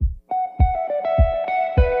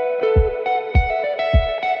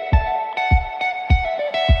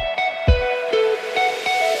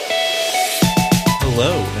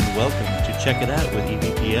check it out with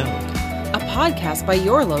EVPO. A podcast by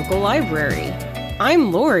your local library.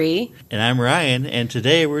 I'm Lori. And I'm Ryan, and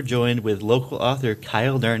today we're joined with local author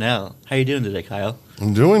Kyle Darnell. How you doing today, Kyle?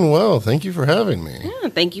 I'm doing well. Thank you for having me. Yeah,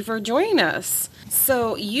 thank you for joining us.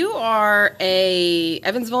 So you are a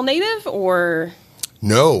Evansville native, or?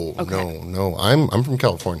 No. I'm from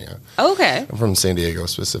California. Okay. I'm from San Diego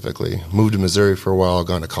specifically. Moved to Missouri for a while,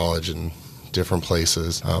 gone to college in different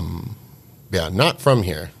places. Not from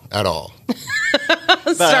here at all.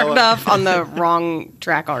 Started off on the wrong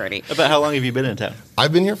track already. About how long have you been in town?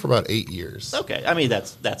 I've been here for about 8 years. Okay, I mean,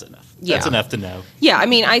 that's enough. Yeah. That's enough to know. Yeah, I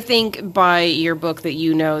mean, I think by your book that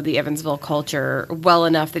you know the Evansville culture well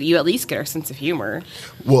enough that you at least get our sense of humor.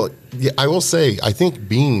 Well, yeah, I will say, I think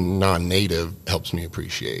being non-native helps me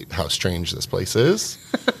appreciate how strange this place is.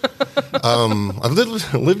 I've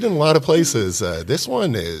lived in a lot of places. This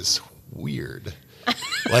one is weird.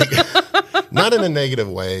 Like, not in a negative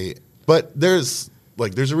way, but there's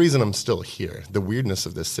a reason I'm still here. The weirdness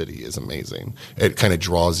of this city is amazing. It kind of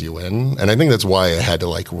draws you in. And I think that's why I had to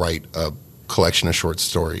write a collection of short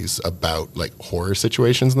stories about horror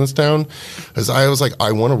situations in this town. Because I was like,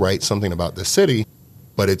 I want to write something about this city,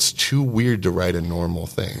 but it's too weird to write a normal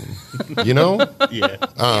thing. You know? Yeah.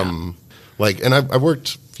 And I've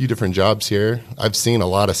worked a few different jobs here. I've seen a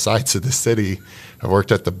lot of sides of the city. I've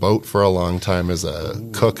worked at the boat for a long time as a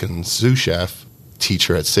cook and sous chef.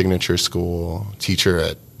 Teacher at Signature School, teacher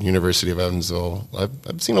at University of Evansville.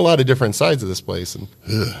 I've seen a lot of different sides of this place, and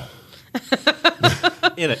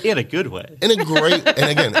in a good way. In a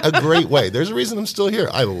great way. There's a reason I'm still here.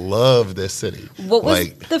 I love this city. What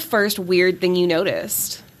was the first weird thing you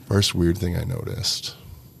noticed? First weird thing I noticed.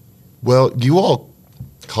 Well, you all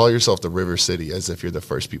call yourself the River City as if you're the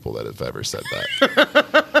first people that have ever said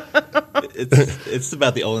that. It's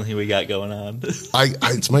about the only thing we got going on.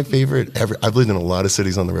 It's my favorite ever. I've lived in a lot of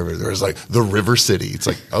cities on the river. There's the River City. It's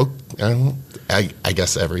I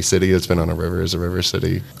guess every city that's been on a river is a river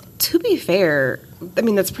city. To be fair, I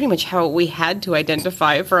mean, that's pretty much how we had to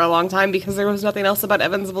identify for a long time because there was nothing else about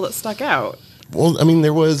Evansville that stuck out. Well, I mean,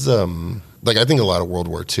 there was, I think a lot of World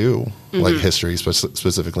War II, history,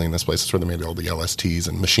 specifically in this place. It's where they made all the LSTs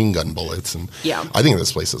and machine gun bullets. And yeah. I think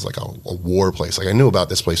this place is a war place. I knew about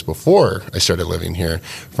this place before I started living here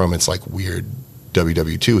from its weird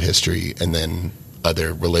WW2 history and then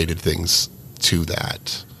other related things to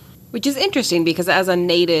that. Which is interesting because as a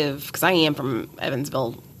native, because I am from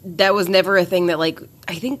Evansville, that was never a thing that I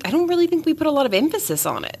don't really think we put a lot of emphasis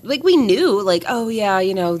on it. We knew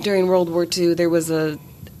during World War II there was a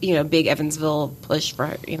big Evansville push for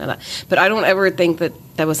that, but I don't ever think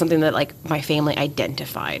that was something that my family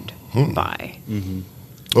identified by. Mm-hmm.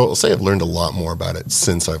 Well, I'll say I've learned a lot more about it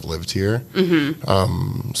since I've lived here.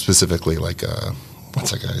 Mm-hmm. Specifically, what's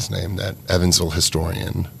that guy's name? That Evansville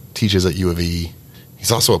historian teaches at U of E. He's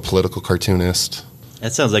also a political cartoonist.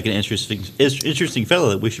 That sounds like an interesting fellow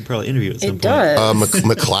that we should probably interview at some point. It does.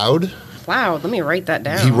 McLeod. Wow, let me write that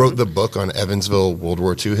down. He wrote the book on Evansville World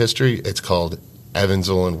War II history. It's called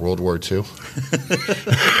Evansville and World War II.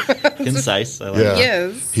 Concise. I like it.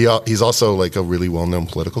 Yes. He's also a really well-known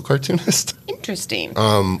political cartoonist. Interesting.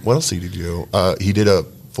 What else did he do? He did a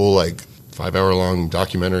full 5-hour-long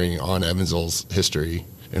documentary on Evansville's history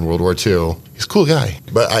in World War II. He's a cool guy.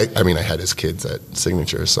 But I had his kids at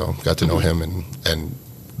Signature, so got to know him and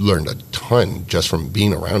learned a ton just from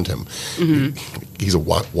being around him. Mm-hmm. He's a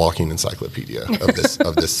walking encyclopedia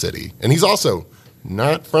of this city. And he's also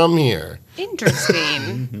not from here.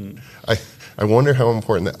 Interesting. I wonder how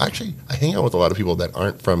important that. Actually, I hang out with a lot of people that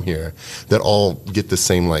aren't from here that all get the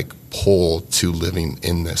same pull to living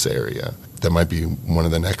in this area. That might be one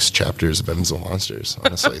of the next chapters of Evansville Monsters,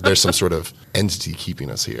 honestly. There's some sort of entity keeping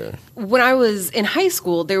us here. When I was in high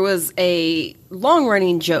school, there was a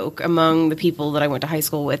long-running joke among the people that I went to high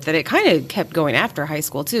school with that it kind of kept going after high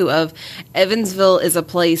school, too, of Evansville is a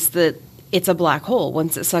place that it's a black hole.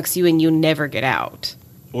 Once it sucks you in, you never get out.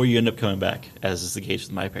 Or you end up coming back, as is the case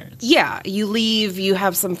with my parents. Yeah, you leave, you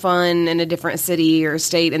have some fun in a different city or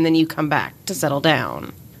state, and then you come back to settle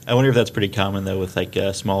down. I wonder if that's pretty common, though, with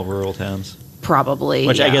small rural towns. Probably,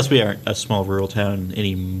 Which yeah. I guess we aren't a small rural town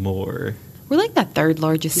anymore. We're the third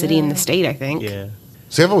largest city in the state, I think. Yeah.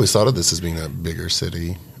 See, I've always thought of this as being a bigger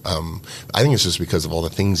city. I think it's just because of all the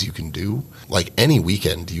things you can do. Any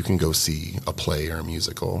weekend, you can go see a play or a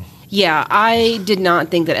musical. Yeah, I did not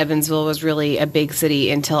think that Evansville was really a big city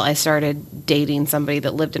until I started dating somebody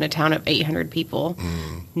that lived in a town of 800 people.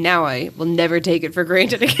 Now I will never take it for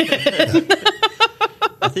granted again.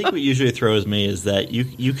 I think what usually throws me is that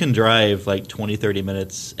you can drive 20, 30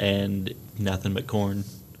 minutes and nothing but corn.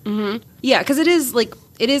 Yeah, because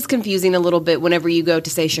it is confusing a little bit whenever you go to,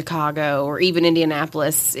 say, Chicago or even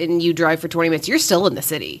Indianapolis and you drive for 20 minutes. You're still in the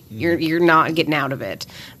city. You're not getting out of it.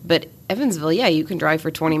 But Evansville, yeah, you can drive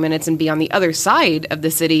for 20 minutes and be on the other side of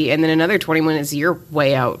the city, and then another 20 minutes, you're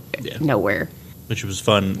way out nowhere. Which was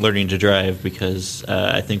fun learning to drive because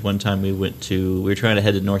I think one time we were trying to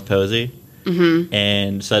head to North Posey,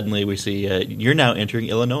 and suddenly we see, you're now entering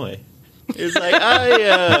Illinois. It's like,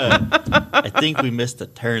 I think we missed a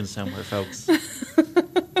turn somewhere, folks.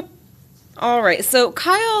 All right. So,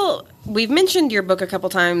 Kyle, we've mentioned your book a couple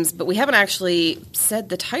times, but we haven't actually said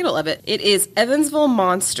the title of it. It is Evansville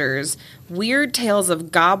Monsters, Weird Tales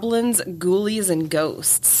of Goblins, Ghoulies, and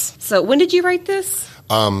Ghosts. So, when did you write this?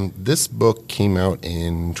 This book came out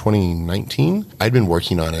in 2019. I'd been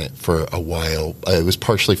working on it for a while. It was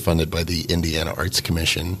partially funded by the Indiana Arts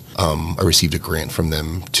Commission. I received a grant from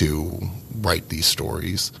them to write these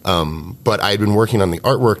stories. But I'd been working on the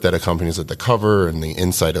artwork that accompanies the cover and the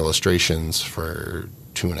inside illustrations for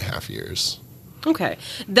 2.5 years. Okay.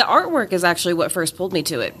 The artwork is actually what first pulled me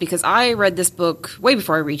to it, because I read this book way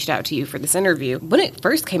before I reached out to you for this interview. When it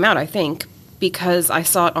first came out, I think, because I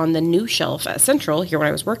saw it on the new shelf at Central here when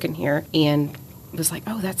I was working here, and was like,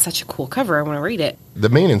 oh, that's such a cool cover. I want to read it. The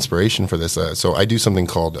main inspiration for this, so I do something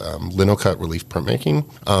called linocut relief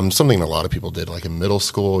printmaking, something a lot of people did. Like in middle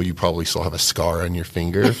school, you probably still have a scar on your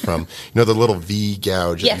finger from, the little V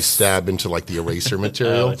gouge that you stab into like the eraser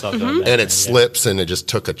material, and it slips and it just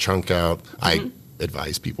took a chunk out. I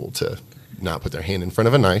advise people to not put their hand in front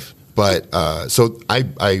of a knife. But so I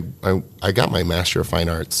got my Master of Fine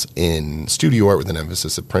Arts in studio art with an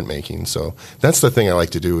emphasis of printmaking. So that's the thing I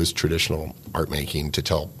like to do is traditional art making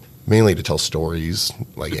mainly to tell stories,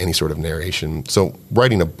 like any sort of narration. So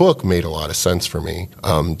writing a book made a lot of sense for me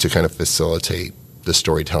to kind of facilitate the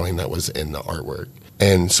storytelling that was in the artwork.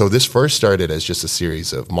 And so this first started as just a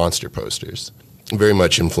series of monster posters, very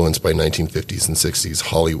much influenced by 1950s and 60s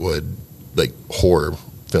Hollywood, like horror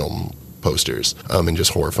film posters and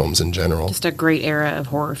just horror films in general. Just a great era of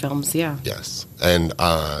horror films, yeah. Yes. And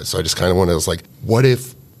so I just kind of wanted, I was like, what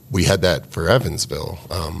if we had that for Evansville?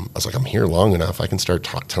 I was like, I'm here long enough. I can start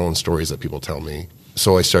telling stories that people tell me.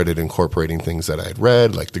 So I started incorporating things that I had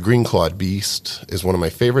read, like the Green-Clawed Beast is one of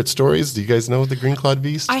my favorite stories. Do you guys know the Green-Clawed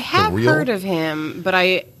Beast? I have heard of him, but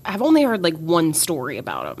I have only heard like one story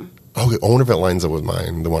about him. Okay, I wonder if it lines up with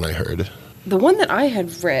mine, the one I heard. The one that I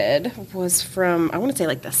had read was from, I want to say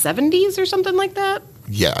like the 70s or something like that.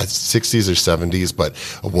 Yeah, 60s or 70s, but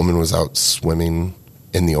a woman was out swimming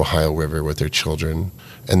in the Ohio River with her children,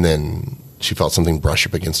 and then she felt something brush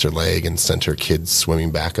up against her leg and sent her kids swimming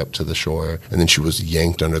back up to the shore, and then she was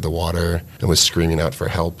yanked under the water and was screaming out for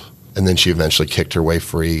help. And then she eventually kicked her way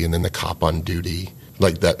free, and then the cop on duty,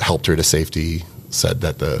 like that helped her to safety, said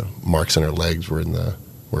that the marks on her legs were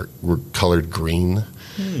were colored green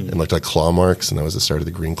and looked like claw marks, and that was the start of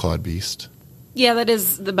the Green-Clawed Beast. Yeah, that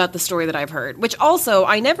is about the story that I've heard, which also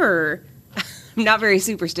I'm not very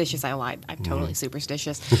superstitious. I lied. I'm totally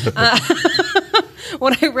superstitious.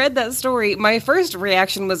 When I read that story, my first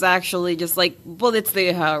reaction was actually just like, well, it's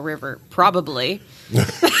the Ohio River, probably.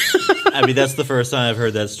 I mean, that's the first time I've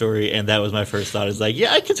heard that story, and that was my first thought. Is like,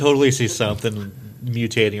 yeah, I could totally see something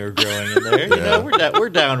mutating or growing in there. You know, we're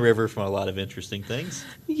downriver from a lot of interesting things.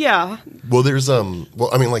 Yeah. Well, there's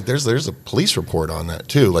there's a police report on that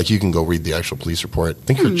too. Like you can go read the actual police report. I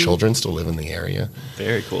think her children still live in the area.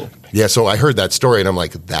 Very cool. Yeah. So I heard that story and I'm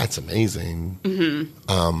like, that's amazing.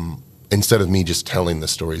 Mm-hmm. Instead of me just telling the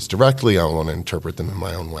stories directly, I want to interpret them in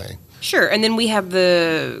my own way. Sure. And then we have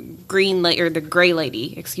the the Gray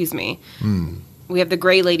Lady. Excuse me. We have the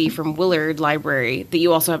Gray Lady from Willard Library that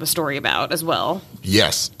you also have a story about as well.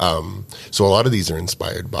 Yes. So a lot of these are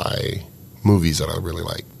inspired by movies that I really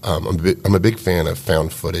like. I'm a big fan of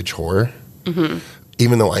found footage horror,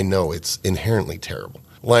 even though I know it's inherently terrible.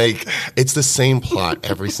 Like, it's the same plot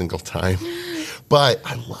every single time, but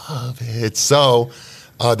I love it. So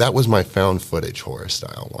that was my found footage horror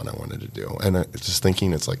style one I wanted to do. And just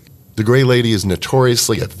thinking, it's like, the Gray Lady is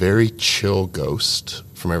notoriously a very chill ghost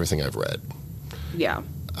from everything I've read. Yeah.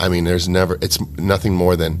 I mean, it's nothing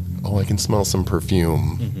more than, oh, I can smell some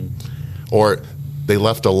perfume. Or they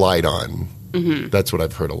left a light on. That's what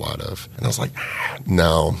I've heard a lot of. And I was like,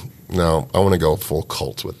 no, I want to go full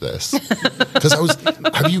cult with this. Because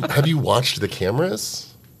have you watched The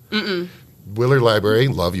Cameras? Willard Library,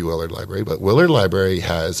 love you, Willard Library, but Willard Library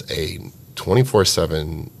has a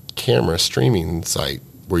 24/7 camera streaming site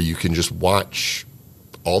where you can just watch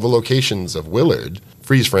all the locations of Willard,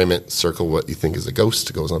 freeze frame it, circle what you think is a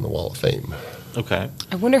ghost, goes on the Wall of Fame. Okay.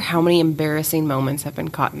 I wonder how many embarrassing moments have been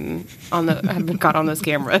caught on those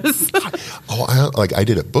cameras. I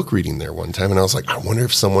did a book reading there one time, and I was like, I wonder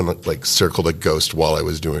if someone like circled a ghost while I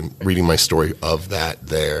was reading my story of that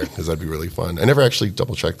there, because that'd be really fun. I never actually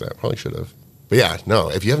double checked that. Probably should have. But yeah, no.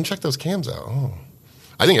 If you haven't checked those cams out,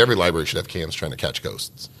 I think every library should have cams trying to catch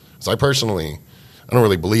ghosts. So I don't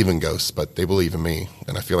really believe in ghosts, but they believe in me,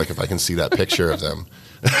 and I feel like if I can see that picture of them.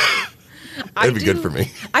 That'd be good for me.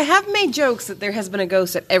 I have made jokes that there has been a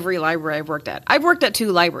ghost at every library I've worked at. I've worked at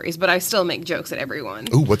 2 libraries, but I still make jokes at everyone.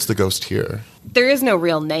 Ooh, what's the ghost here? There is no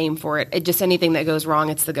real name for it. Just anything that goes wrong,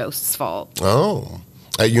 it's the ghost's fault. Oh.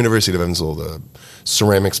 At University of Evansville, the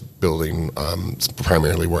ceramics building is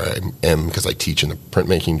primarily where I am because I teach in the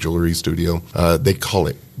printmaking jewelry studio. They call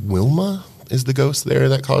it Wilma is the ghost there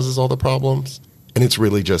that causes all the problems. And it's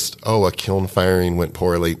really just, a kiln firing went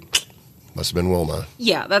poorly. Must have been Wilma.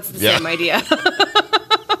 Yeah, that's the same idea.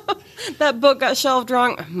 That book got shelved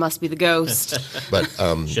wrong. Must be the ghost. But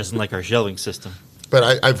she doesn't like our shelving system.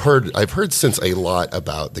 But I've heard since a lot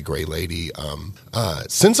about the Gray Lady.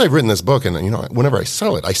 Since I've written this book, and whenever I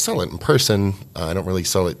sell it in person. I don't really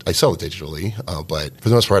sell it. I sell it digitally, but for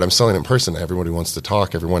the most part, I'm selling it in person. Everybody wants to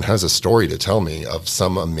talk. Everyone has a story to tell me of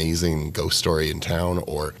some amazing ghost story in town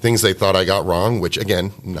or things they thought I got wrong. Which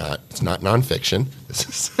again, it's not nonfiction. This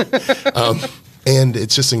is, and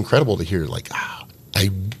it's just incredible to hear. Like, I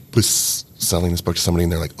was selling this book to somebody,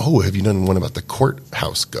 and they're like, "Oh, have you done one about the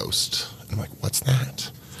courthouse ghost?" I'm like, what's that?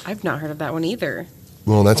 I've not heard of that one either.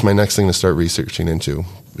 Well, that's my next thing to start researching into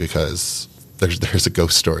because there's a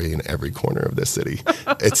ghost story in every corner of this city,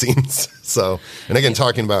 it seems. So, and again,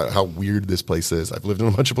 talking about how weird this place is. I've lived in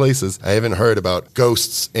a bunch of places. I haven't heard about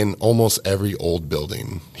ghosts in almost every old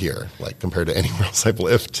building here, like compared to anywhere else I've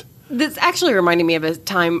lived. This actually reminded me of a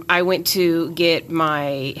time I went to get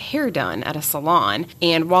my hair done at a salon,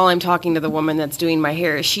 and while I'm talking to the woman that's doing my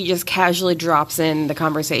hair, she just casually drops in the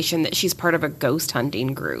conversation that she's part of a ghost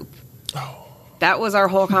hunting group. Oh. That was our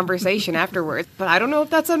whole conversation afterwards. But I don't know if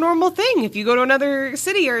that's a normal thing. If you go to another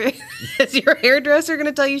city, or is your hairdresser going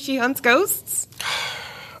to tell you she hunts ghosts?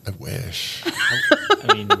 I wish.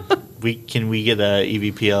 I mean, can we get a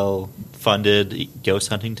EVPL funded ghost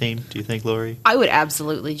hunting team, do you think, Lori? I would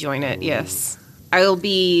absolutely join it, yes. I'll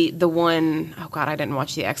be the one, oh God, I didn't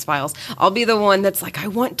watch the X-Files. I'll be the one that's like, I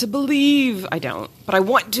want to believe. I don't, but I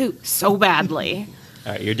want to so badly.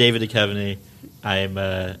 All right, you're David Duchovny. I'm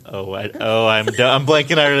I'm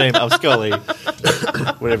blanking on her name. I'm Scully.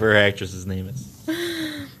 Whatever her actress's name is.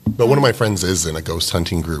 But one of my friends is in a ghost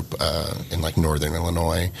hunting group in like northern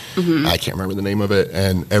Illinois. Mm-hmm. I can't remember the name of it.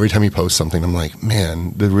 And every time he posts something, I'm like,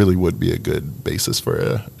 man, there really would be a good basis for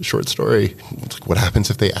a short story. It's like, what happens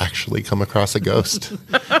if they actually come across a ghost?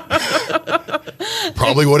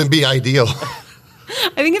 Probably wouldn't be ideal.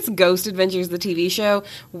 I think it's Ghost Adventures, the TV show,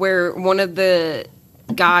 where one of the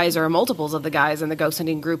guys or multiples of the guys in the ghost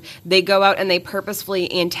hunting group, they go out and they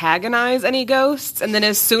purposefully antagonize any ghosts, and then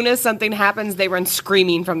as soon as something happens, they run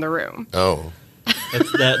screaming from the room. Oh.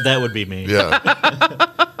 That would be me. Yeah.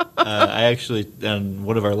 I actually, on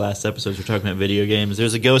one of our last episodes, we're talking about video games.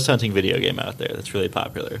 There's a ghost hunting video game out there that's really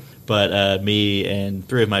popular. But me and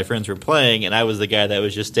 3 of my friends were playing, and I was the guy that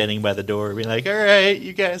was just standing by the door being like, all right,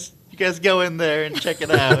 you guys go in there and check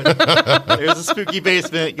it out. There's a spooky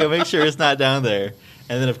basement. Go make sure it's not down there.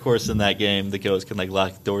 And then, of course, in that game, the ghost can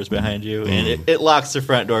lock the doors behind you, and it locks the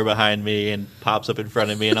front door behind me and pops up in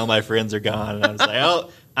front of me, and all my friends are gone. And I was like, "Oh,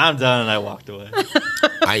 I'm done," and I walked away.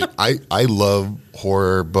 I love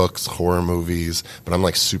horror books, horror movies, but I'm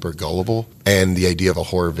super gullible. And the idea of a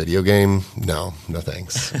horror video game, no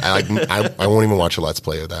thanks. I won't even watch a Let's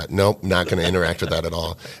Play of that. Nope, not going to interact with that at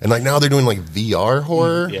all. And now they're doing VR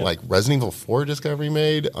horror, like Resident Evil 4 just got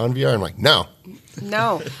remade on VR. I'm like, no.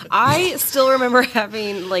 No, I still remember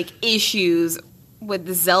having issues with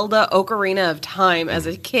the Zelda Ocarina of Time as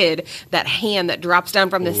a kid. That hand that drops down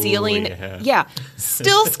from the ceiling,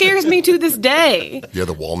 still scares me to this day. Yeah,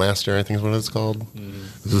 the Wallmaster, I think is what it's called.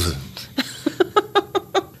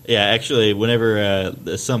 Yeah, actually, whenever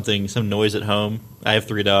there's some noise at home, I have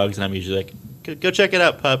 3 dogs, and I'm usually like, "Go check it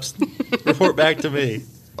out, pups. Report back to me."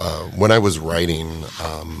 When I was writing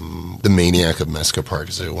The Maniac of Mesca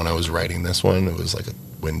Park Zoo, when I was writing this one, it was a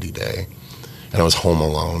windy day, and I was home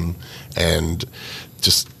alone, and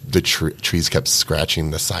just the trees kept scratching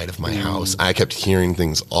the side of my house. I kept hearing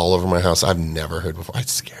things all over my house I've never heard before. It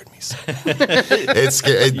scared me so much. It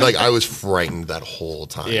scared, I was frightened that whole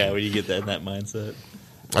time. Yeah, when you get in that mindset.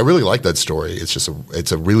 I really like that story. It's just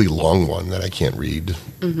it's a really long one that I can't read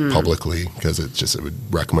publicly because it would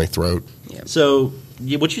wreck my throat. Yep. So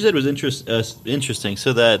what you said was interesting.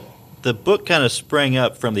 So that the book kind of sprang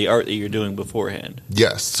up from the art that you're doing beforehand.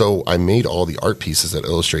 Yes. So I made all the art pieces that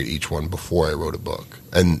illustrate each one before I wrote a book.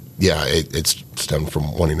 And yeah, it's stemmed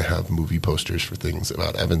from wanting to have movie posters for things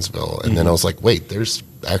about Evansville. And then I was like, wait, there's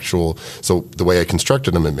actual. So the way I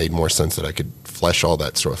constructed them, it made more sense that I could flesh all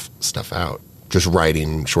that sort of stuff out. Just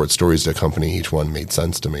writing short stories to accompany each one made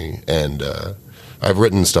sense to me. And I've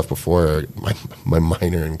written stuff before. My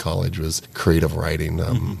minor in college was creative writing.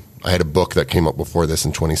 I had a book that came up before this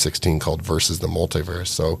in 2016 called Versus the Multiverse.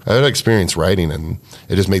 So I had experience writing, and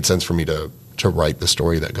it just made sense for me to write the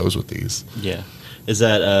story that goes with these. Yeah. Is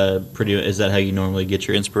that Is that how you normally get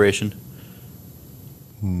your inspiration?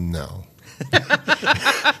 No.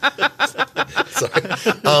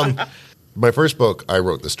 Sorry. My first book, I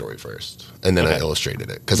wrote the story first, and then I illustrated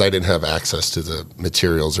it because I didn't have access to the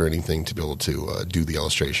materials or anything to be able to do the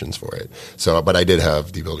illustrations for it. So, but I did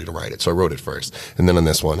have the ability to write it, so I wrote it first. And then on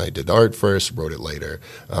this one, I did the art first, wrote it later.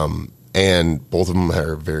 And both of them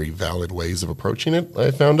are very valid ways of approaching it,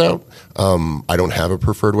 I found out. I don't have a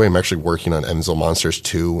preferred way. I'm actually working on Evansville Monsters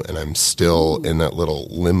 2, and I'm still in that little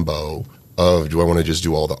limbo of, do I want to just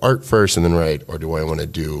do all the art first and then write, or do I want to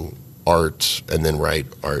do art and then write,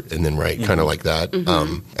 kind of like that.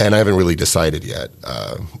 And I haven't really decided yet.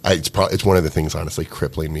 It's one of the things, honestly,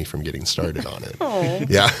 crippling me from getting started on it.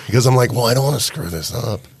 Yeah, because I'm like, well, I don't want to screw this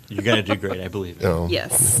up. You're going to do great, I believe it. You know,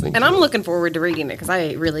 Yes. And I'm looking forward to reading it because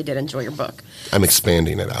I really did enjoy your book. I'm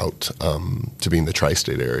expanding it out to be in the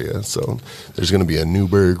tri-state area. So there's going to be a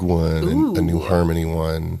Newburgh one, and a New Harmony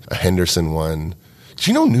one, a Henderson one. Did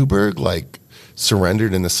you know Newburgh,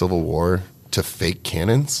 surrendered in the Civil War to fake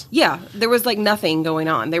cannons? Yeah, there was nothing going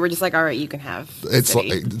on. They were just like, all right, you can have It's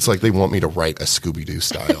like they want me to write a Scooby-Doo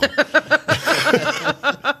style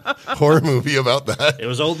horror movie about that. It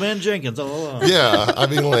was Old Man Jenkins all along. Yeah, I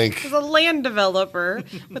mean, It's a land developer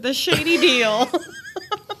with a shady deal.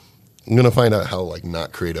 I'm going to find out how,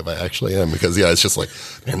 not creative I actually am because, it's just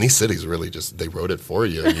man, these cities really just, they wrote it for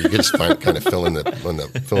you. And you can just kind of fill in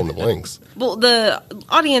the blanks. Well, the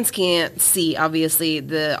audience can't see, obviously,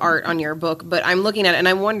 the art on your book, but I'm looking at it and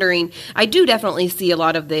I'm wondering, I do definitely see a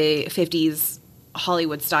lot of the 50s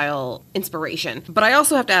Hollywood-style inspiration. But I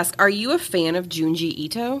also have to ask, are you a fan of Junji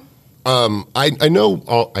Ito? I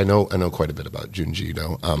know quite a bit about Junji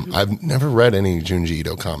Ito. I've never read any Junji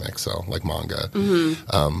Ito comics, like manga.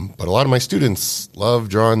 But a lot of my students love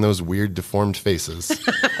drawing those weird deformed faces.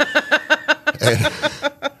 And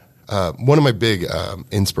one of my big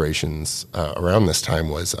inspirations around this time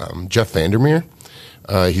was Jeff Vandermeer.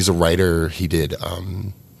 He's a writer. He did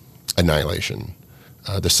Annihilation,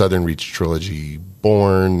 the Southern Reach trilogy,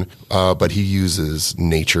 Born, but he uses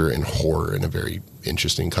nature and horror in a very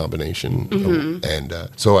interesting combination. And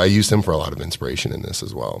so I used him for a lot of inspiration in this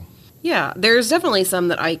as well. Yeah, there's definitely some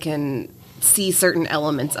that I can see certain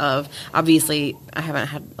elements of. Obviously, I haven't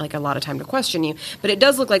had a lot of time to question you, but it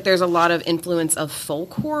does look like there's a lot of influence of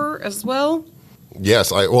folk horror as well.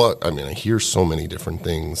 Yes, I hear so many different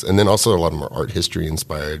things, and then also a lot of them are art history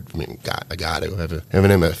inspired. I mean, I got to have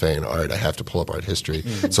an MFA in art. I have to pull up art history.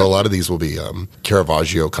 So a lot of these will be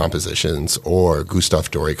Caravaggio compositions or Gustave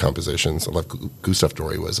Doré compositions. I love Gustave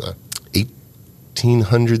Doré was a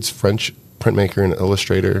 1800s French printmaker and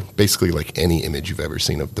illustrator. Basically, any image you've ever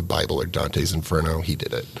seen of the Bible or Dante's Inferno, he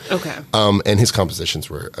did it. Okay. And his compositions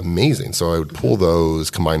were amazing. So I would pull those,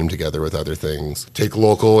 combine them together with other things, take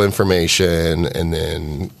local information, and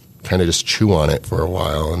then kind of just chew on it for a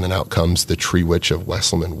while. And then out comes the Tree Witch of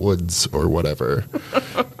Wesselman Woods or whatever.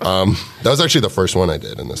 That was actually the first one I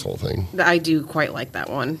did in this whole thing. I do quite like that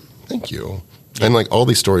one. Thank you. And all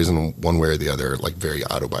these stories in one way or the other are very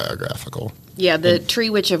autobiographical. Yeah, the Tree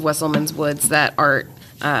Witch of Wesselman's Woods, that art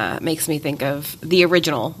makes me think of the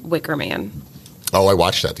original Wicker Man. Oh, I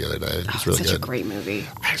watched that the other day. It's really such good. a great movie.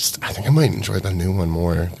 I think I might enjoy the new one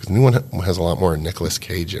more because the new one has a lot more Nicolas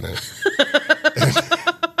Cage in it.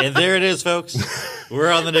 And there it is, folks.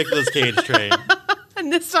 We're on the Nicolas Cage train.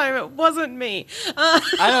 And this time it wasn't me. I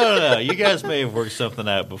don't know. You guys may have worked something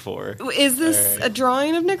out before. Is this a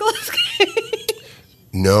drawing of Nicolas Cage?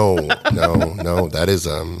 No. That is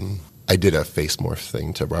I did a face morph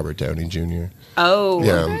thing to Robert Downey Jr. Oh,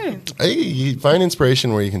 yeah. Okay. Hey, you find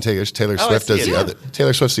inspiration where you can take Taylor Swift as the other.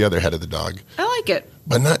 Taylor Swift's the other head of the dog. I like it.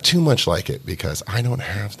 But not too much like it because I don't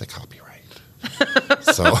have the copyright.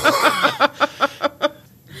 So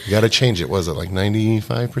you got to change it. Was it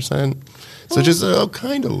 95%? So it just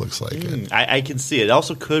kind of looks like it. I can see it. It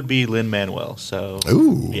also could be Lin-Manuel. So,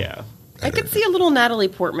 ooh. Yeah. I could see a little Natalie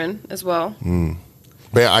Portman as well.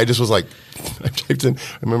 But yeah, I just was I typed in,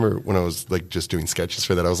 I remember when I was just doing sketches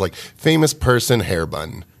for that, I was famous person hair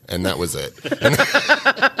bun. And that was it.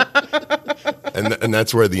 and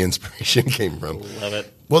that's where the inspiration came from. Love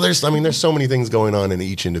it. Well, there's so many things going on in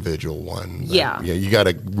each individual one. Yeah. You got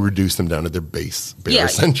to reduce them down to their bare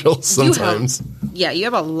essentials sometimes. You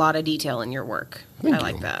have a lot of detail in your work. Thank I you.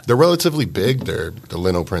 like that. They're relatively big. They're the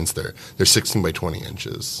lino prints. They're 16 by 20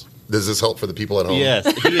 inches. Does this help for the people at home? Yes,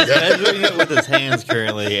 he is measuring it with his hands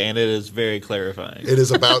currently, and it is very clarifying. It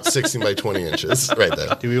is about 16 by 20 inches right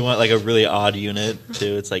there. Do we want like a really odd unit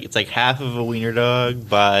too? It's like half of a wiener dog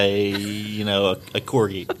by a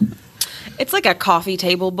corgi. It's like a coffee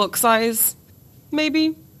table book size,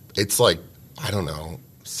 maybe. It's like, I don't know,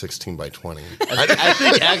 16 by 20. I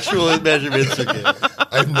think actual measurements are good.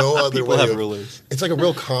 I have no other People way. have rulers. It's like a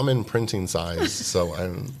real common printing size, so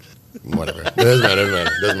whatever. It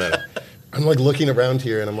doesn't matter. I'm like looking around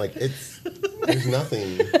here and I'm like, there's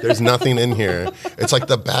nothing. There's nothing in here. It's like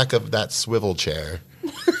the back of that swivel chair.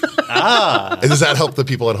 And does that help the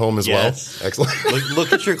people at home as Yes. well? Excellent.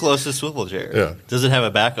 Look at your closest swivel chair. Yeah. Does it have a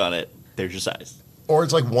back on it? There's your size. Or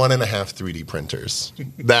it's like 1.5 3D printers.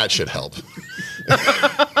 That should help.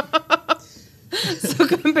 So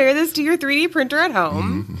compare this to your 3D printer at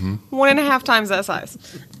home. 1.5 times that size.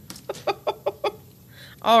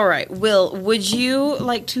 All right. Will, would you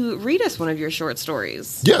like to read us one of your short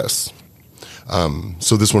stories? Yes.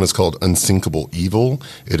 So this one is called Unsinkable Evil.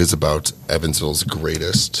 It is about Evansville's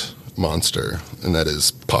greatest monster, and that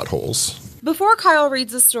is potholes. Before Kyle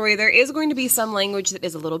reads the story, there is going to be some language that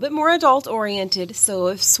is a little bit more adult-oriented, so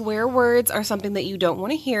if swear words are something that you don't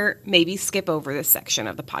want to hear, maybe skip over this section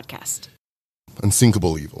of the podcast.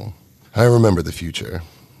 Unsinkable Evil. I remember the future.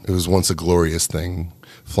 It was once a glorious thing.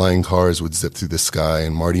 Flying cars would zip through the sky,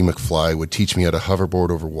 and Marty McFly would teach me how to hoverboard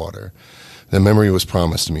over water. That memory was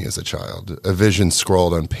promised to me as a child, a vision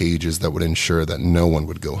scrawled on pages that would ensure that no one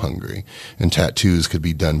would go hungry, and tattoos could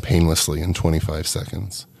be done painlessly in 25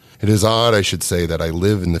 seconds. It is odd, I should say, that I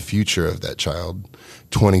live in the future of that child.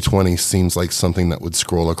 2020 seems like something that would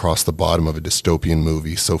scroll across the bottom of a dystopian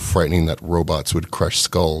movie, so frightening that robots would crush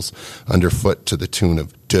skulls underfoot to the tune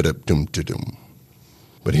of dum-dum-dum.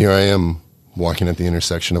 But here I am, walking at the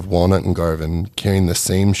intersection of Walnut and Garvin, carrying the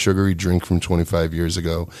same sugary drink from 25 years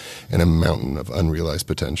ago and a mountain of unrealized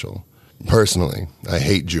potential. Personally, I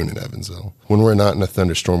hate June in Evansville. When we're not in a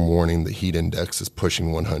thunderstorm warning, the heat index is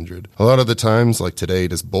pushing 100. A lot of the times, like today,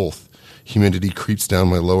 it is both. Humidity creeps down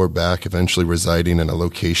my lower back, eventually residing in a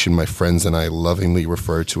location my friends and I lovingly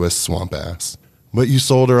refer to as swamp ass. But you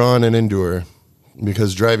soldier on and endure,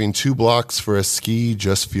 because driving 2 blocks for a ski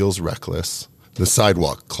just feels reckless. The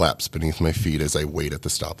sidewalk claps beneath my feet as I wait at the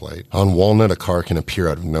stoplight. On Walnut, a car can appear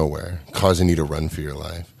out of nowhere, causing you to run for your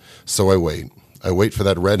life. So I wait. I wait for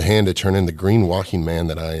that red hand to turn into the green walking man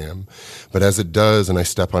that I am. But as it does and I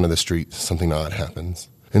step onto the street, something odd happens.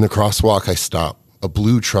 In the crosswalk, I stop. A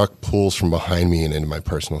blue truck pulls from behind me and into my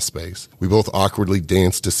personal space. We both awkwardly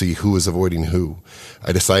dance to see who is avoiding who.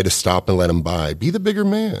 I decide to stop and let him by. Be the bigger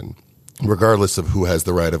man, regardless of who has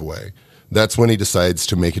the right of way. That's when he decides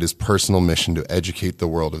to make it his personal mission to educate the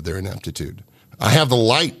world of their ineptitude. I have the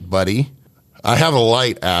light, buddy. I have a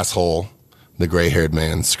light, asshole. The gray-haired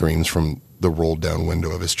man screams from the rolled-down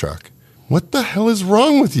window of his truck. What the hell is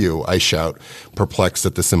wrong with you? I shout, perplexed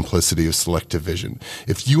at the simplicity of selective vision.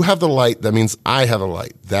 If you have the light, that means I have a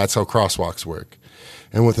light. That's how crosswalks work.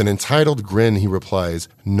 And with an entitled grin, he replies,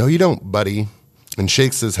 "No, you don't, buddy," and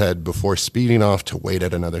shakes his head before speeding off to wait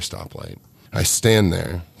at another stoplight. I stand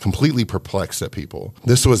there, completely perplexed at people.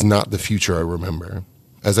 This was not the future I remember.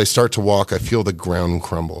 As I start to walk, I feel the ground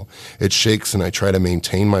crumble. It shakes and I try to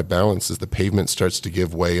maintain my balance as the pavement starts to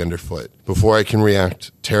give way underfoot. Before I can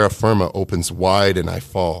react, terra firma opens wide and I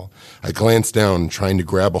fall. I glance down, trying to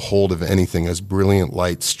grab a hold of anything as brilliant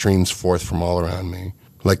light streams forth from all around me.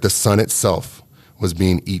 Like the sun itself was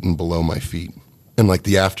being eaten below my feet. And like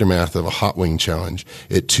the aftermath of a hot wing challenge,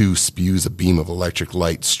 it too spews a beam of electric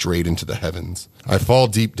light straight into the heavens. I fall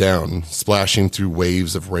deep down, splashing through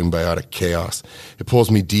waves of rainbiotic chaos. It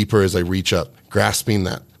pulls me deeper as I reach up, grasping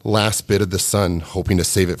that last bit of the sun, hoping to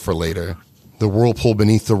save it for later. The whirlpool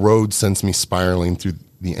beneath the road sends me spiraling through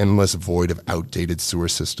the endless void of outdated sewer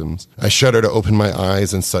systems. I shudder to open my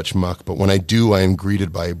eyes in such muck, but when I do, I am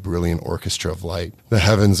greeted by a brilliant orchestra of light. The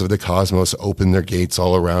heavens of the cosmos open their gates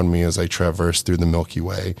all around me as I traverse through the Milky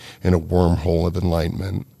Way in a wormhole of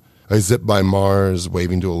enlightenment. I zip by Mars,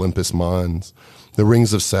 waving to Olympus Mons. The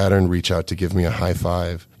rings of Saturn reach out to give me a high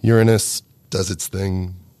five. Uranus does its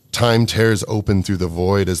thing. Time tears open through the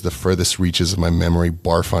void as the furthest reaches of my memory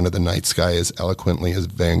barf onto the night sky as eloquently as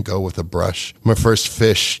Van Gogh with a brush. My first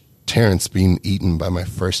fish Terrence being eaten by my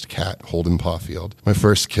first cat, Holden Pawfield. My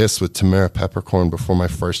first kiss with Tamara Peppercorn before my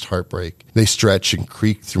first heartbreak. They stretch and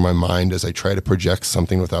creak through my mind as I try to project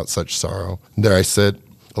something without such sorrow. There I sit,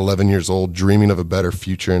 11 years old, dreaming of a better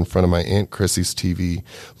future in front of my Aunt Chrissy's TV,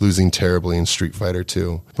 losing terribly in Street Fighter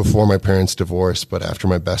 2. Before my parents' divorce, but after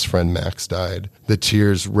my best friend Max died. The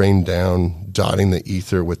tears rained down, dotting the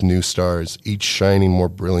ether with new stars, each shining more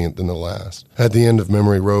brilliant than the last. At the end of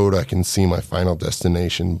Memory Road, I can see my final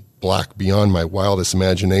destination. Black beyond my wildest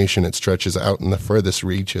imagination, it stretches out in the furthest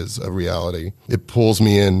reaches of reality. It pulls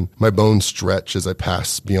me in, my bones stretch as I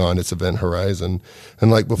pass beyond its event horizon.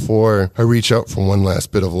 And like before, I reach out for one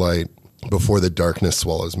last bit of light before the darkness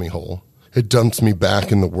swallows me whole. It dumps me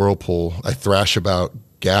back in the whirlpool. I thrash about,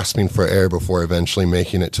 gasping for air before eventually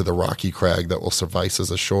making it to the rocky crag that will suffice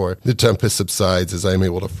as a shore. The tempest subsides as I am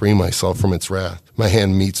able to free myself from its wrath. My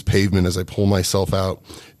hand meets pavement as I pull myself out.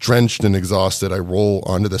 Drenched and exhausted, I roll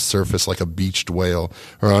onto the surface like a beached whale,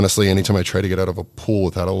 or honestly, anytime I try to get out of a pool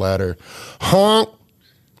without a ladder. Honk!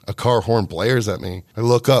 A car horn blares at me. I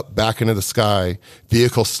look up, back into the sky.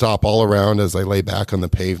 Vehicles stop all around as I lay back on the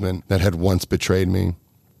pavement that had once betrayed me.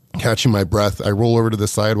 Catching my breath, I roll over to the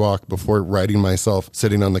sidewalk before righting myself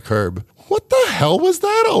sitting on the curb. What the hell was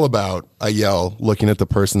that all about? I yell, looking at the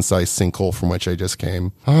person-sized sinkhole from which I just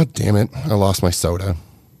came. Oh, damn it. I lost my soda.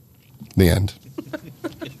 The end.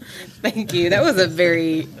 Thank you. That was a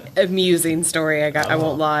very amusing story. I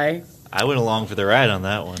won't lie. I went along for the ride on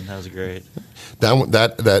that one. That was great.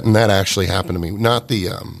 That actually happened to me. Not the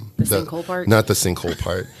sinkhole part? Not the sinkhole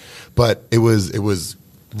part. But it was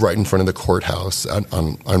right in front of the courthouse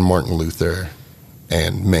on Martin Luther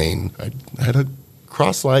and Main. I had a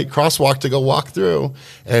crosswalk to go walk through,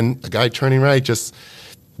 and a guy turning right just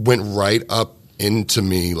went right up into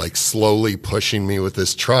me, like slowly pushing me with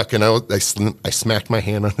this truck. And I smacked my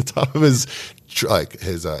hand on the top of his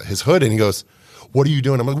hood, and he goes, "What are you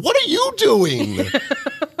doing?" I'm like, "What are you doing?"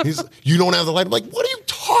 You don't have the light. I'm like, "What are you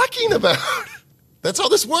talking about?" That's how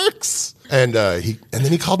this works. And then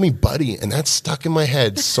he called me buddy, and that stuck in my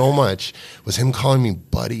head so much, was him calling me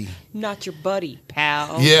buddy. Not your buddy,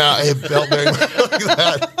 pal. Yeah, it felt very much like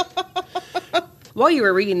that. While you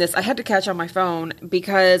were reading this, I had to catch on my phone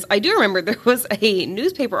because I do remember there was a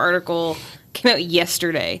newspaper article came out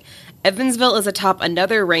yesterday. Evansville is atop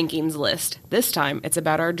another rankings list. This time, it's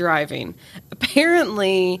about our driving.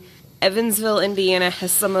 Apparently, Evansville, Indiana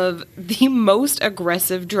has some of the most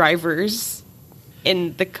aggressive drivers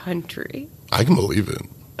in the country. I can believe it.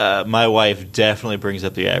 My wife definitely brings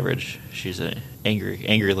up the average. She's an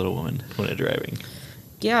angry little woman when it's driving.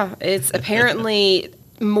 Yeah, it's apparently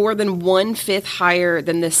more than 1/5 higher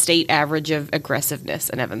than the state average of aggressiveness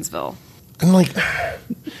in Evansville. And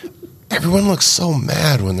everyone looks so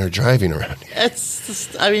mad when they're driving around here. It's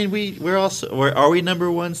just, I mean, are we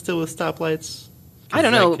number one still with stoplights? I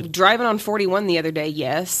don't know. Driving on 41 the other day,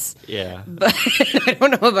 yes. Yeah. But I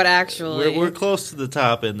don't know about actually. We're close to the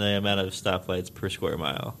top in the amount of stoplights per square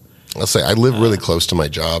mile. I'll say I live really close to my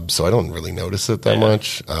job, so I don't really notice it that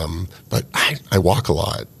much. But I walk a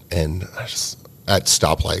lot, and at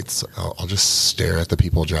stoplights, I'll just stare at the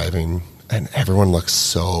people driving, and everyone looks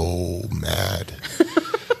so mad.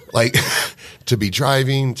 Like, to be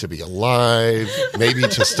driving, to be alive, maybe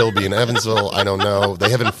to still be in Evansville, I don't know. They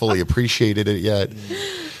haven't fully appreciated it yet.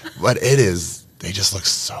 But they just look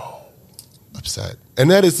so upset.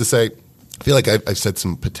 And that is to say, I feel like I've said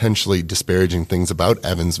some potentially disparaging things about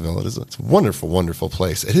Evansville. It's a wonderful, wonderful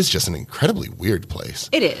place. It is just an incredibly weird place.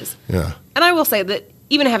 It is. Yeah. And I will say that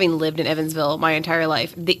even having lived in Evansville my entire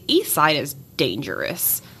life, the east side is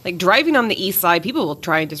dangerous. Like, driving on the east side, people will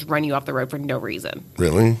try and just run you off the road for no reason.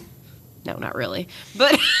 Really? No, not really.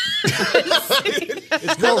 But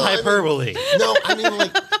it's called hyperbole. No, I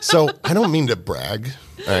mean, so I don't mean to brag.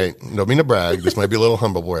 I don't mean to brag. This might be a little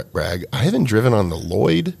humble brag. I haven't driven on the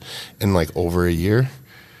Lloyd in over a year.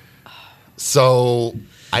 So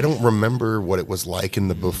I don't remember what it was like in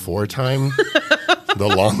the before time, the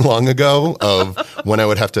long ago, of when I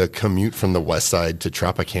would have to commute from the west side to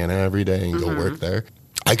Tropicana every day and go work there.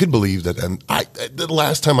 I could believe that the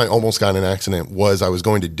last time I almost got in an accident was I was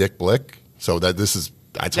going to Dick Blick. So that's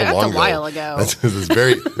a while ago. It's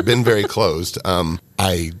been very closed.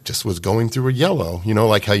 I just was going through a yellow,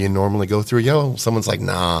 like how you normally go through a yellow. Someone's like,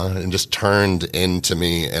 nah, and just turned into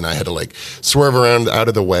me, and I had to swerve around out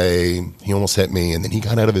of the way. He almost hit me, and then he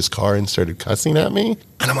got out of his car and started cussing at me.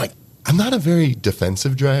 And I'm like, I'm not a very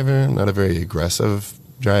defensive driver. I'm not a very aggressive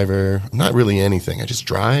driver. I'm not really anything. I just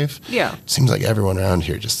drive. Yeah. Seems like everyone around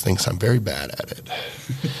here just thinks I'm very bad at it.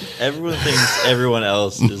 Everyone thinks everyone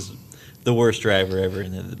else is the worst driver ever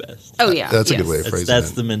and they're the best. Oh, yeah. That's a good way of phrasing it.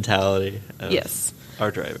 That's the mentality. Yes.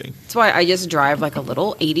 are driving. That's why I just drive like a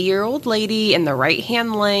little 80-year-old lady in the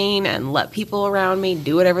right-hand lane and let people around me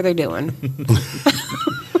do whatever they're doing.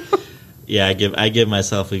 Yeah, I give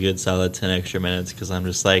myself a good solid 10 extra minutes because I'm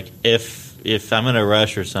just like, if I'm in a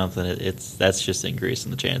rush or something, that's just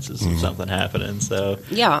increasing the chances of something happening. So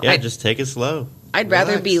Yeah, just take it slow. I'd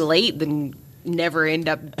rather be late than never end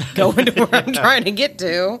up going to where I'm trying to get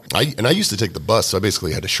to. I used to take the bus, so I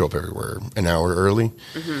basically had to show up everywhere an hour early.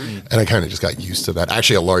 And I kind of just got used to that.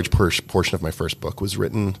 Actually, a large portion of my first book was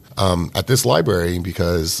written at this library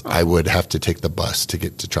because I would have to take the bus to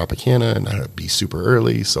get to Tropicana, and I'd be super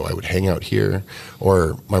early, so I would hang out here.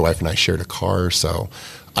 Or my wife and I shared a car, so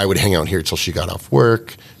I would hang out here till she got off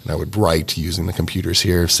work, and I would write using the computers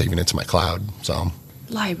here, saving it to my cloud. So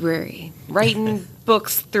Library. Writing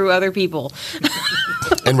books through other people.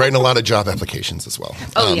 and writing a lot of job applications as well.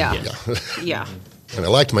 Oh, yeah. Yeah. And I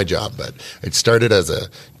liked my job, but it started as a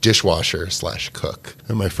dishwasher/cook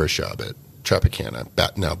in my first job at Tropicana,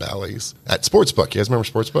 now Bally's, at Sportsbook. You guys remember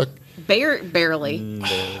Sportsbook? Barely.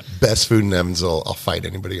 Best food in Evansville. I'll fight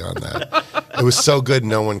anybody on that. It was so good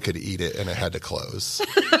no one could eat it, and it had to close.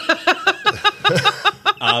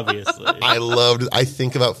 Obviously. I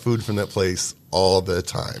think about food from that place all the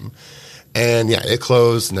time. And yeah, it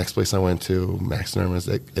closed. Next place I went to, Max Nerma's,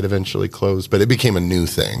 it eventually closed, but it became a new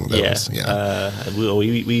thing. We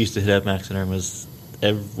used to hit up Max and Irma's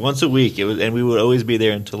once a week. And we would always be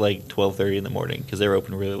there until like 12:30 in the morning because they were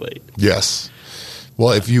open really late. Yes.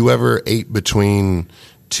 Well, if you ever ate between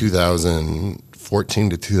 2014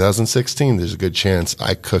 to 2016, there's a good chance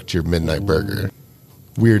I cooked your midnight burger.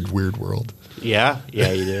 Weird world. Yeah, you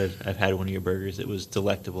did. I've had one of your burgers. It was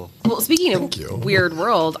delectable. Well, speaking of weird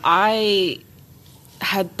world, I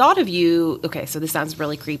had thought of you. Okay, so this sounds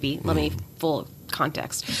really creepy. Let me full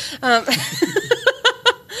context.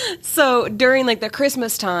 So during like the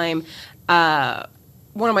Christmas time,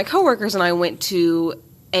 one of my coworkers and I went to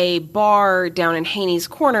a bar down in Haney's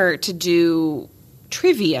Corner to do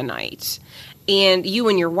trivia night, and you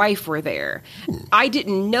and your wife were there. I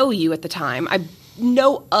didn't know you at the time. I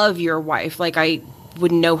know of your wife. Like, I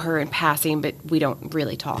would know her in passing, but we don't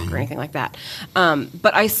really talk or anything like that.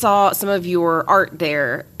 But I saw some of your art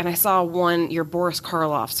there, and I saw your Boris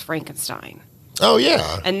Karloff's Frankenstein. Oh,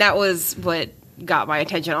 yeah. And that was what got my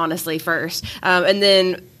attention, honestly, first. And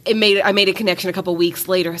then I made a connection a couple weeks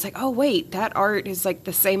later. I was like, oh, wait, that art is like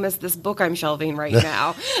the same as this book I'm shelving right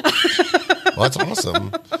now. Well, that's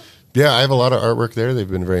awesome. Yeah, I have a lot of artwork there. They've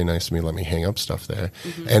been very nice to me, let me hang up stuff there.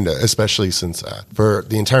 And especially since for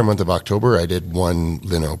the entire month of October, I did one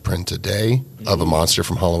lino print a day of a monster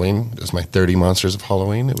from Halloween. It was my 30 Monsters of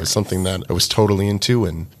Halloween. It was something that I was totally into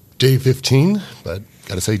in day 15, but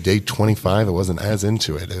got to say day 25, I wasn't as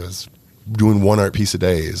into it. It was doing one art piece a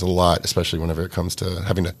day is a lot, especially whenever it comes to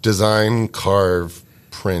having to design, carve,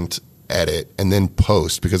 print, edit, and then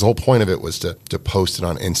post, because the whole point of it was to post it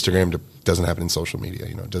on Instagram. Doesn't happen in social media,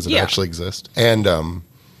 does it actually exist? And it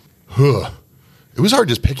was hard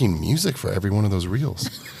just picking music for every one of those reels.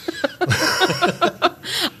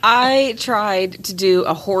 I tried to do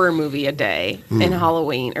a horror movie a day in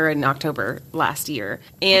Halloween or in October last year,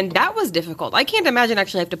 and that was difficult. I can't imagine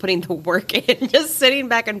actually have to putting the work in. Just sitting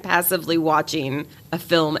back and passively watching a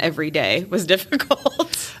film every day was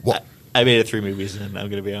difficult. Well, I made it 3 movies in, I'm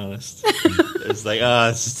going to be honest. It's like,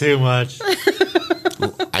 this is too much.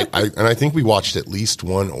 I think we watched at least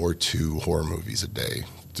 1 or 2 horror movies a day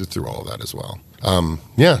through all of that as well.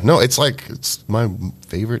 It's my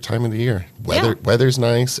favorite time of the year. Weather's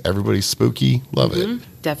nice, everybody's spooky, love it.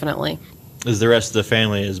 Definitely. Is the rest of the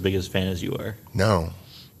family as big a fan as you are? No.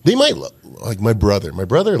 They might, like my brother. My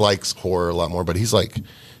brother likes horror a lot more, but he's like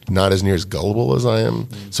not as near as gullible as I am,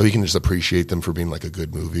 so he can just appreciate them for being like a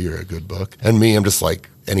good movie or a good book. And me, I'm just like,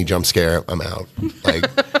 any jump scare, I'm out.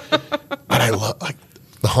 Like, but I love, like,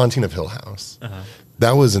 The Haunting of Hill House.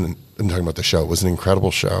 That was I'm talking about the show. It was an incredible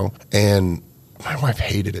show, and my wife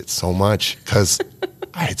hated it so much because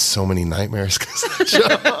I had so many nightmares because of the show.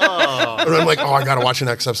 And I'm like, I got to watch the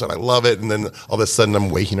next episode. I love it. And then all of a sudden I'm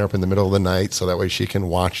waking her up in the middle of the night so that way she can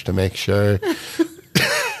watch to make sure.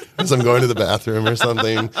 As I'm going to the bathroom or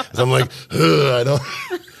something. So I'm like, I don't.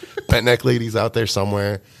 Pet neck lady's out there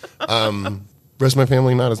somewhere. Rest of my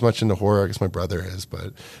family, not as much into horror. I guess my brother is,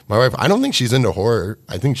 but my wife, I don't think she's into horror.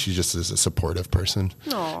 I think she just is a supportive person.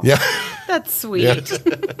 Aw, yeah, that's sweet. Yeah.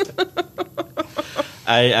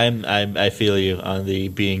 I feel you on the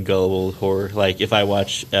being gullible horror. Like, if I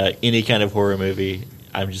watch any kind of horror movie,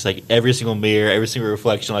 I'm just like, every single mirror, every single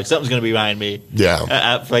reflection, like something's going to be behind me.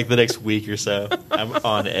 Yeah. For like the next week or so, I'm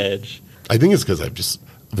on edge. I think it's because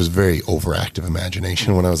was very overactive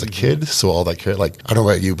imagination when I was a kid. So all that like, I don't know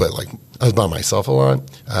about you, but like I was by myself a lot.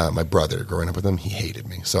 My brother, growing up with him, he hated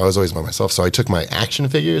me. So I was always by myself. So I took my action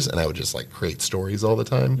figures and I would just like create stories all the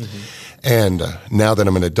time. And now that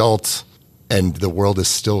I'm an adult and the world is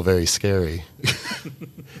still very scary,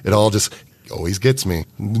 it all just always gets me.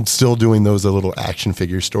 I'm still doing those little action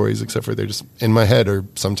figure stories, except for they're just in my head or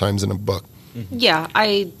sometimes in a book. Yeah,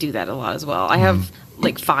 I do that a lot as well. I have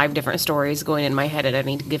like 5 different stories going in my head at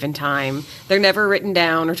any given time. They're never written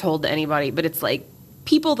down or told to anybody, but it's like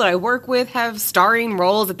people that I work with have starring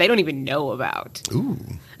roles that they don't even know about. Ooh.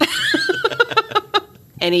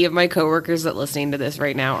 Any of my coworkers that listening to this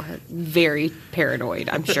right now are very paranoid,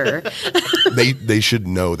 I'm sure. They should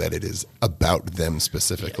know that it is about them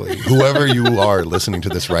specifically. Whoever you are listening to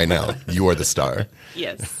this right now, you are the star.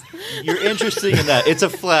 Yes. You're interesting enough. It's a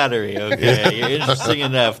flattery, okay? You're interesting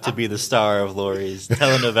enough to be the star of Lori's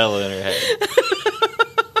telenovela in her head.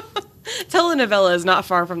 Telenovela is not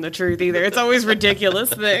far from the truth either. It's always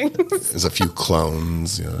ridiculous things. There's a few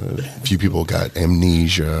clones. A few people got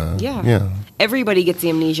amnesia. Yeah. Everybody gets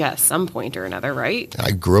amnesia at some point or another, right?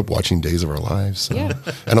 I grew up watching Days of Our Lives. So. Yeah.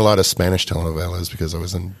 And a lot of Spanish telenovelas because I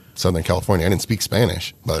was in Southern California. I didn't speak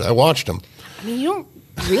Spanish, but I watched them. I mean, you don't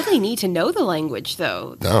really need to know the language,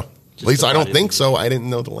 though. No. At least I don't think so. I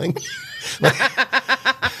didn't know the language.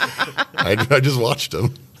 I just watched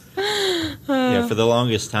them. Yeah, for the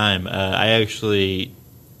longest time, I actually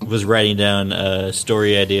was writing down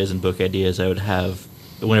story ideas and book ideas I would have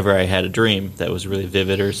whenever I had a dream that was really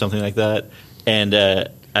vivid or something like that. And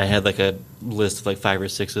I had like a list of like 5 or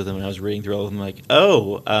 6 of them, and I was reading through all of them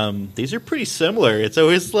like, these are pretty similar. It's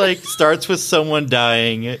always like starts with someone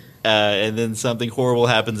dying, and then something horrible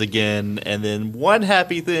happens again, and then one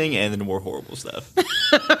happy thing, and then more horrible stuff.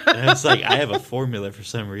 And it's like, I have a formula for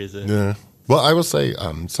some reason. Yeah. Well, I will say,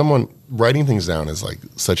 someone writing things down is like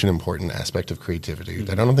such an important aspect of creativity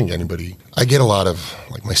that I don't think anybody. I get a lot of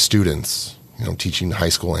like my students, teaching high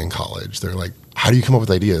school and college. They're like, "How do you come up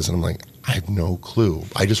with ideas?" And I'm like, "I have no clue.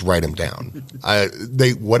 I just write them down.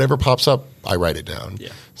 Whatever pops up, I write it down." Yeah.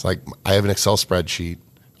 It's like I have an Excel spreadsheet.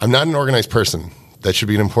 I'm not an organized person. That should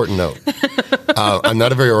be an important note. I'm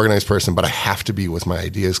not a very organized person, but I have to be with my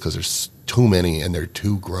ideas because there's too many and they're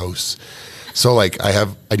too gross. So, like, I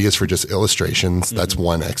have ideas for just illustrations. That's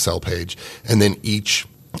one Excel page. And then each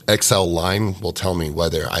Excel line will tell me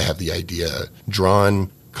whether I have the idea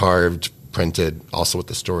drawn, carved, printed, also what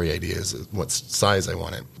the story idea is, what size I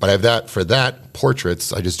want it. But I have that. For that,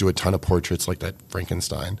 portraits, I just do a ton of portraits like that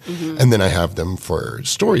Frankenstein. And then I have them for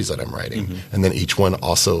stories that I'm writing. And then each one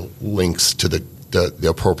also links to the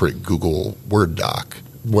appropriate Google Word doc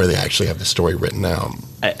where they actually have the story written out.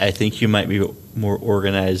 I think you might be more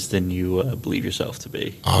organized than you believe yourself to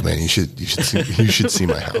be. Oh man, you should see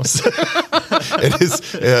my house. It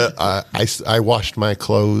is. I washed my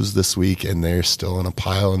clothes this week, and they're still in a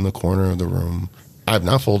pile in the corner of the room. I've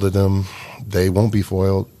not folded them. They won't be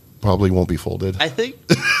foiled. Probably won't be folded. I think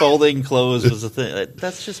folding clothes was a thing.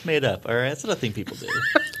 That's just made up. All right, that's not a thing people do.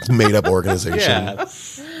 It's made up organization. Yeah.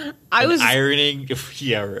 Ironing.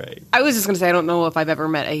 Yeah, right. I was just going to say, I don't know if I've ever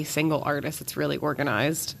met a single artist that's really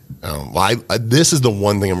organized. Well, this is the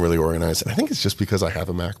one thing I'm really organized, and I think it's just because I have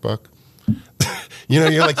a MacBook.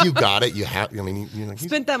 You're like, you got it. You have. I mean, you're like,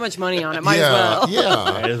 spent that much money on it. Might as well.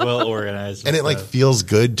 Yeah, might as well organize. And it like feels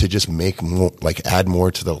good to just make more, like add more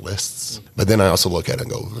to the lists. But then I also look at it and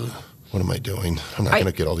go, what am I doing? I'm not going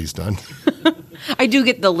to get all these done. I do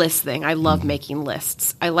get the list thing. I love making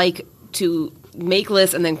lists. I like to make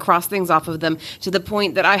lists and then cross things off of them to the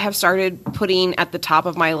point that I have started putting at the top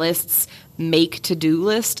of my lists make to-do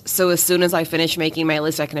list. So as soon as I finish making my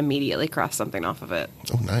list, I can immediately cross something off of it.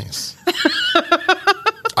 Oh, nice.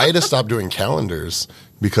 I had to stop doing calendars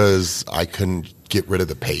because I couldn't get rid of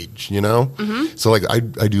the page, So like I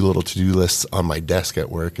do little to-do lists on my desk at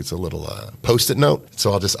work. It's a little Post-it note.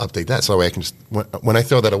 So I'll just update that so that way I can just, when I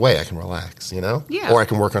throw that away, I can relax, Yeah. Or I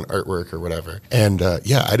can work on artwork or whatever. And I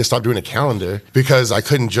had to stop doing a calendar because I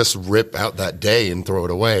couldn't just rip out that day and throw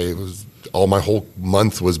it away. It was my whole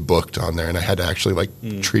month was booked on there, and I had to actually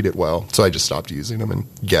treat it well. So I just stopped using them and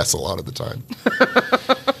guess a lot of the time.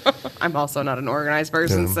 I'm also not an organized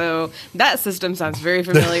person, so that system sounds very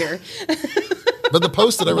familiar. But the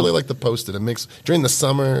Post-it, I really like the Post-it. It makes, during the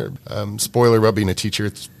summer, spoiler about being a teacher,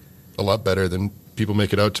 it's a lot better than people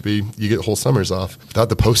make it out to be. You get whole summers off. Without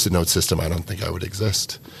the Post-it note system, I don't think I would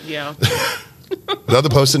exist. Yeah. Without the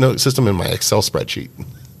Post-it note system in my Excel spreadsheet,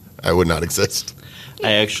 I would not exist.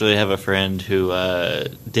 I actually have a friend who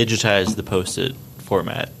digitized the Post-it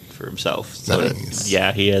format for himself. So nice.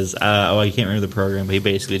 Yeah, he has. I can't remember the program, but he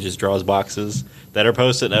basically just draws boxes that are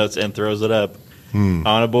Post-it notes and throws it up.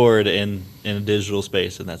 on a board in a digital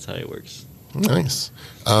space, and that's how it works. Nice.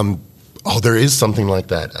 There is something like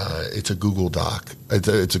that. It's a Google Doc.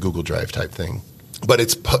 It's a Google Drive type thing, but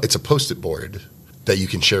it's a Post-it board that you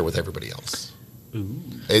can share with everybody else. Ooh.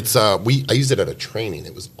 It's I used it at a training.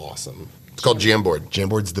 It was awesome. It's called Jamboard.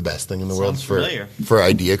 Jamboard's the best thing in the world for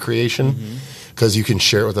idea creation because you can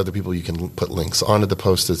share it with other people. You can put links onto the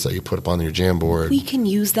Post-its that you put up on your Jamboard. We can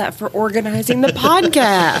use that for organizing the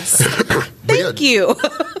podcast. Thank you.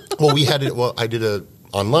 Well, we had it. Well, I did a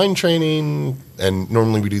online training, and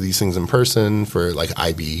normally we do these things in person for like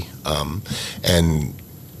IB, and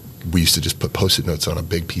we used to just put Post-it notes on a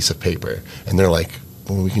big piece of paper, and they're like,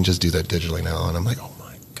 well, we can just do that digitally now, and I'm like, oh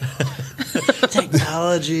my god,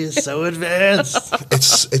 technology is so advanced.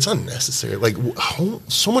 It's unnecessary. Like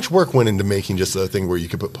so much work went into making just a thing where you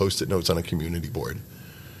could put Post-it notes on a community board,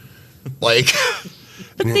 like.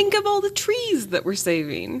 But think of all the trees that we're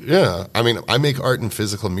saving. Yeah. I mean, I make art and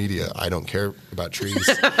physical media. I don't care about trees.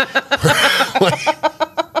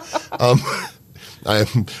 I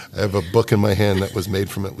have a book in my hand that was made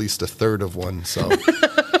from at least a third of one, so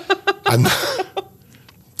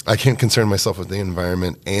I can't concern myself with the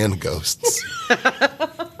environment and ghosts.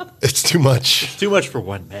 It's too much. It's too much for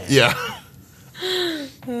one man. Yeah.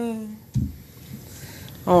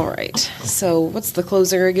 All right. So what's the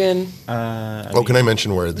closer again? Can I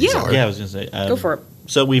mention where these are? Yeah, I was going to say. Go for it.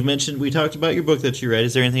 So we talked about your book that you read.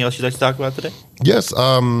 Is there anything else you'd like to talk about today? Yes.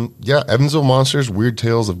 Evansville Monsters, Weird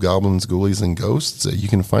Tales of Goblins, Ghoulies, and Ghosts. You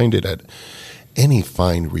can find it at any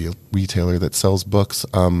fine retailer that sells books.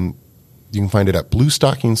 You can find it at Blue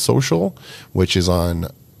Stocking Social, which is on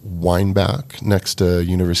Weinbach next to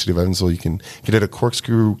University of Evansville. You can get it at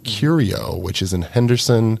Corkscrew Curio, which is in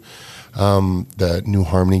Henderson. The New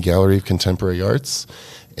Harmony Gallery of Contemporary Arts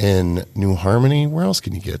in New Harmony. Where else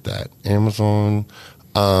can you get that? Amazon.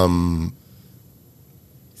 You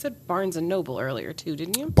said Barnes & Noble earlier, too,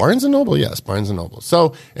 didn't you? Barnes & Noble, yes, Barnes & Noble.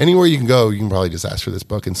 So anywhere you can go, you can probably just ask for this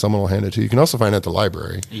book, and someone will hand it to you. You can also find it at the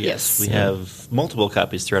library. Yes. We have multiple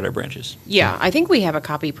copies throughout our branches. Yeah, I think we have a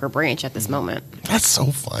copy per branch at this moment. That's so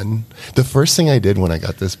fun. The first thing I did when I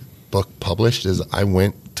got this book published is I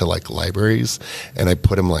went to like libraries and I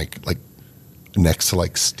put them like next to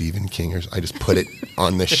like Stephen King, or I just put it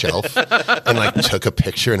on the shelf and like took a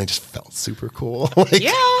picture, and it just felt super cool.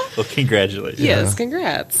 Yeah. Well, congratulations. Yes,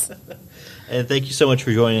 congrats. And thank you so much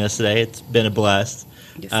for joining us today. It's been a blast.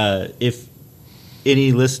 Yes. If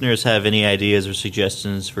any listeners have any ideas or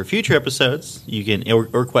suggestions for future episodes, you can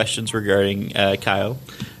or questions regarding Kyle,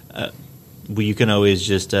 you can always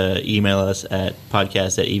just email us at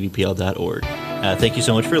podcast@evpl.org. Thank you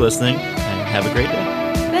so much for listening, and have a great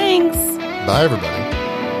day. Thanks. Bye, everybody.